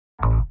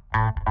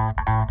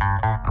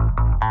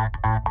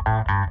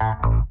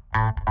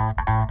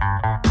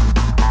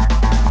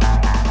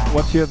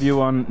What's your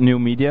view on new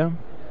media?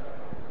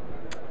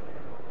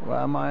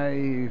 Well,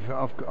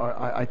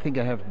 I think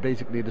I have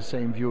basically the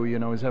same view,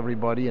 as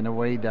everybody, in a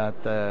way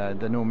that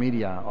the new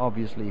media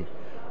obviously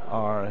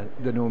are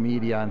the new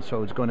media, and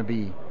so it's going to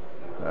be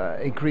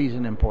increase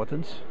in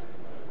importance.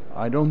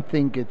 I don't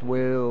think it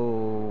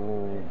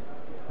will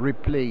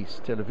replace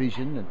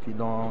television.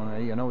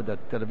 That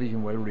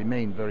television will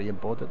remain very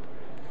important.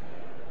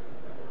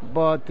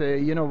 But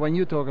when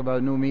you talk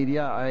about new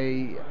media,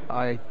 I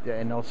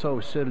and also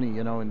certainly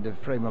in the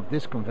frame of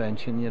this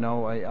convention,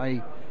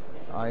 I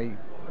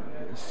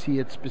see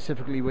it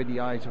specifically with the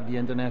eyes of the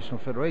international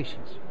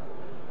federations.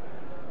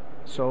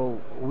 So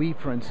we,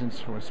 for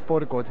instance, for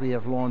Sportaccord, we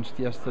have launched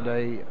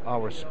yesterday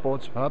our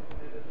sports hub,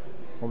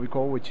 what we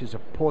call, which is a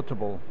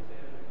portable,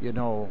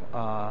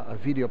 a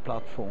video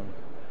platform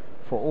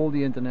for all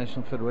the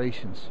international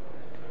federations,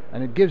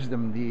 and it gives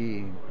them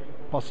the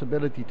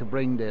possibility to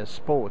bring their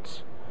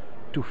sports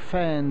to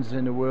fans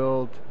in the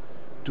world,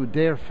 to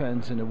their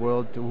fans in the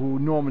world who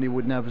normally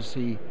would never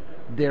see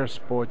their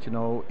sport,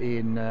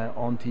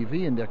 on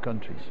TV in their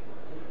countries.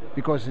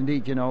 Because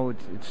indeed,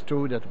 it's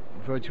true that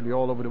virtually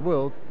all over the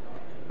world,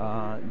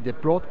 the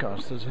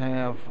broadcasters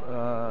have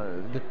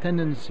the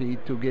tendency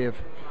to give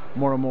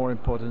more and more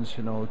importance,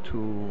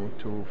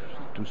 to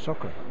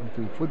soccer and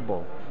to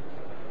football,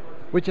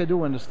 which I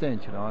do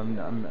understand.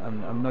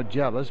 I'm not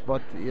jealous,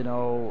 but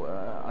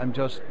I'm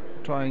just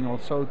trying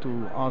also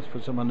to ask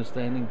for some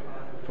understanding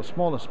for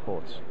smaller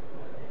sports.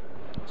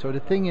 So the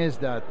thing is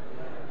that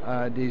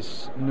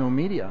these new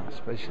media,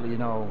 especially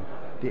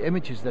the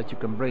images that you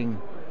can bring,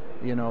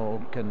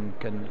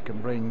 can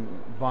bring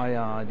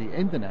via the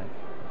internet,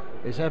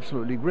 is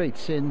absolutely great,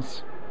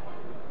 since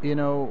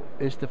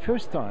it's the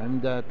first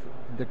time that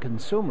the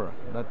consumer,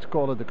 let's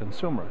call it the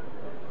consumer,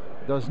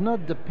 does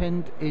not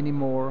depend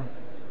anymore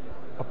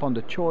upon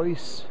the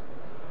choice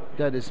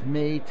that is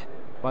made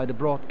by the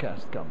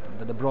broadcast company,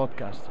 by the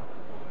broadcaster.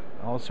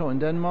 Also in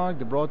Denmark,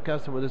 the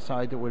broadcaster will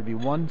decide there will be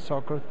 1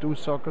 soccer, 2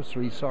 soccer,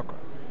 3 soccer,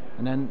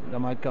 and then there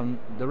might come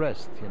the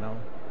rest.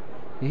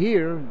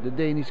 Here, the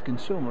Danish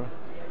consumer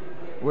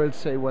will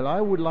say, well, I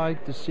would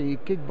like to see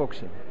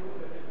kickboxing,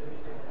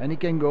 and he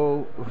can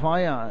go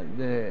via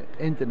the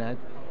internet,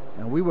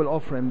 and we will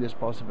offer him this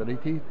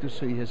possibility to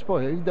see his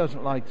sport. If he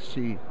doesn't like to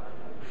see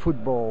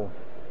football,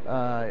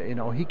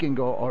 he can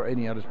go, or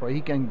any other sport,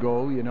 he can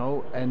go,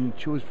 and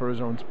choose for his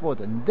own sport.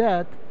 And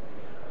that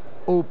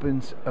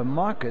opens a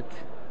market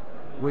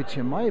which,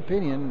 in my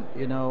opinion,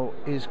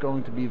 is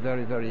going to be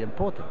very, very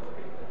important.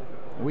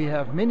 We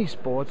have many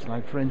sports,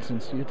 like, for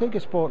instance, you take a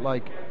sport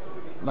like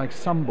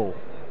Sambo.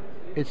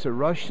 It's a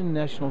Russian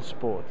national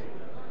sport.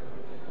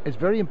 It's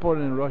very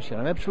important in Russia.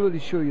 I'm absolutely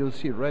sure you'll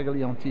see it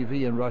regularly on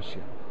TV in Russia.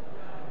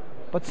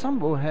 But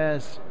Sambo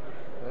has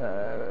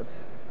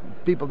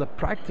people that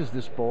practice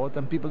the sport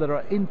and people that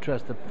are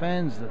interested,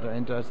 fans that are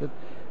interested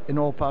in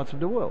all parts of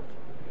the world.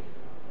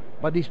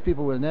 But these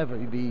people will never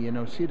be,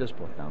 see the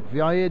sport. Now,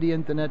 via the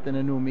internet and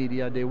the new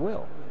media, they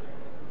will.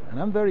 And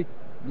I'm very,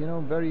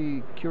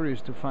 very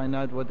curious to find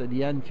out what at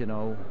the end,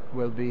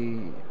 will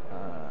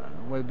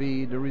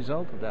be the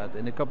result of that.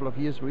 In a couple of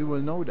years, we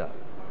will know that.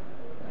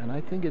 And I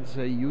think it's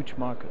a huge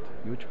market,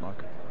 huge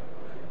market.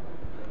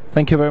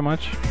 Thank you very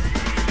much.